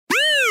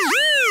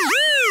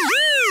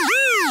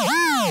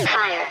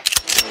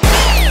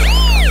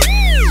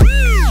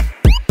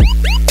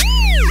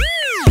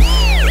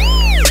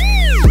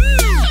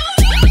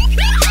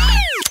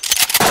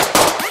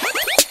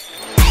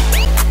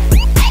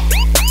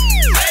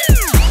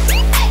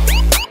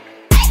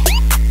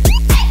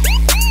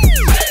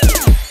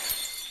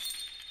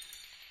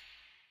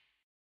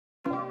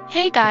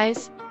Hey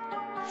guys,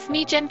 it's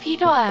me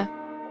JENPETO.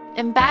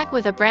 I'm back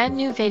with a brand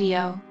new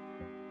video.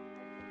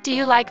 Do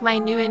you like my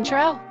new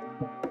intro?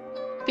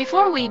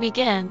 Before we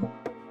begin,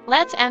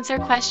 let's answer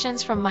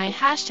questions from my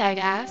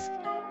 #ask.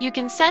 You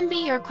can send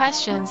me your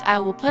questions. I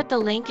will put the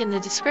link in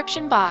the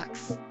description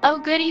box. Oh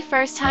goody,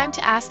 first time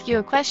to ask you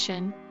a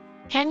question.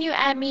 Can you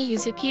add me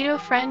ZEPETO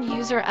friend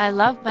user I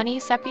love money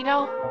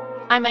ZEPETO?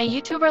 I'm a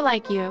YouTuber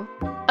like you.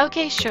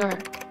 Okay, sure.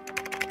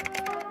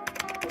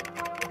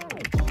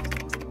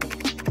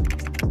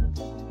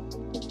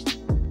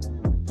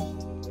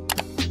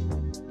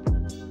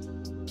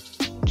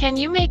 Can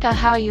you make a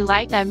how you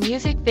like that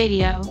music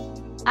video?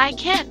 I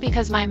can't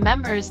because my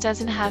members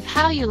doesn't have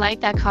how you like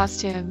that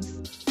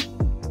costumes.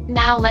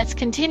 Now let's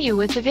continue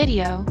with the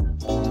video.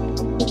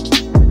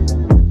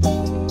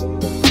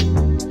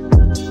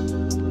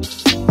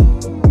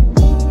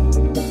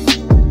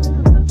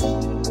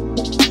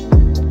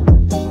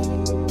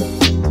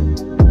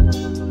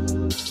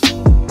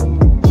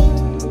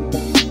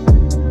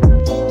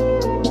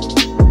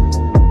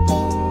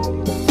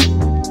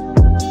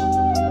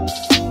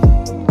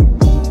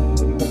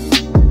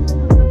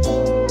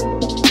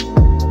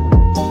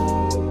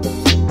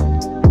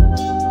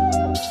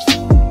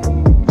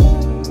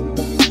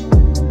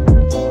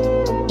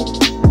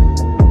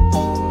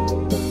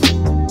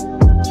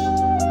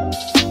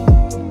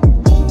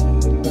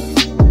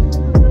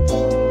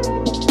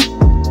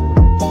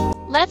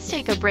 Let's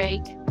take a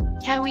break.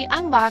 Can we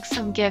unbox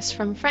some gifts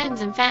from friends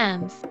and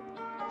fans?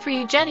 For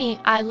you, Jennie,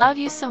 I love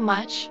you so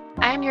much.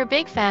 I am your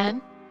big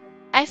fan.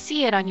 I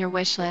see it on your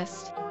wish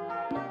list.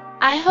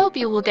 I hope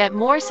you will get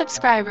more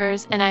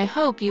subscribers and I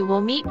hope you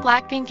will meet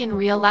Blackpink in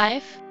real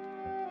life.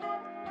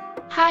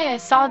 Hi, I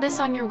saw this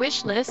on your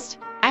wish list.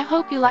 I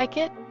hope you like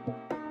it.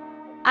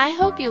 I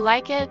hope you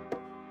like it.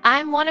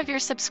 I'm one of your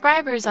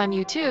subscribers on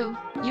YouTube.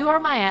 You are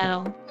my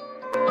idol.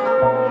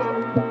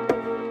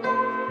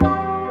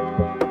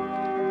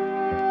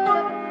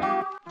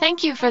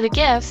 Thank you for the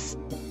gifts.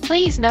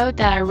 Please note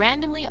that I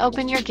randomly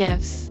open your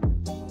gifts.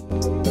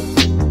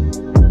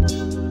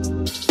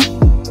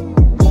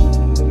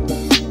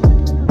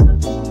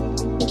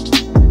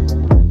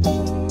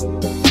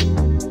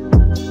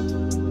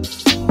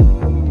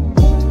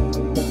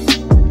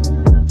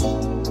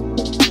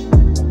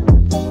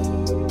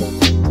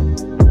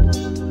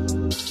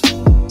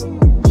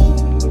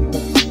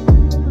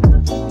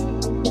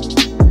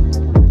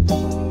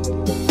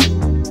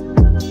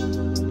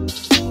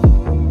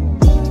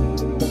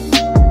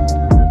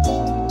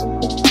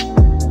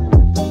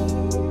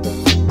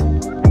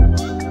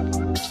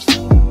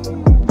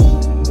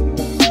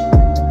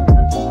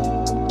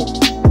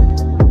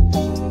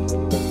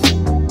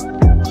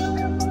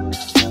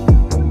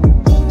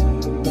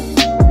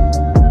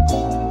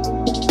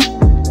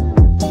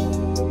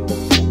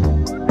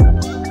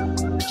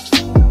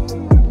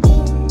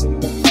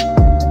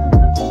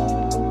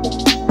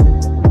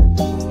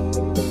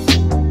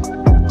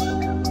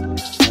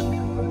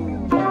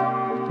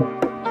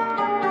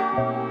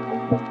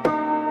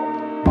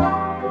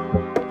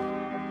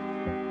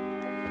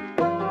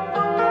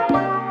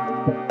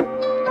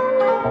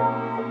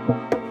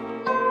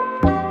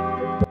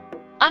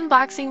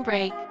 Unboxing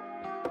break.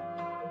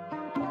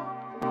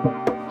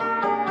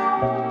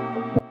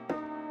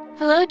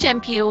 Hello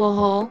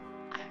JENPETO.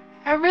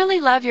 I really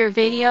love your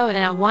video and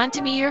I want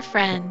to be your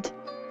friend.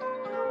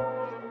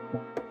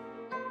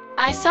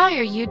 I saw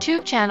your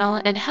YouTube channel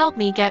and it helped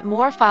me get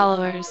more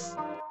followers.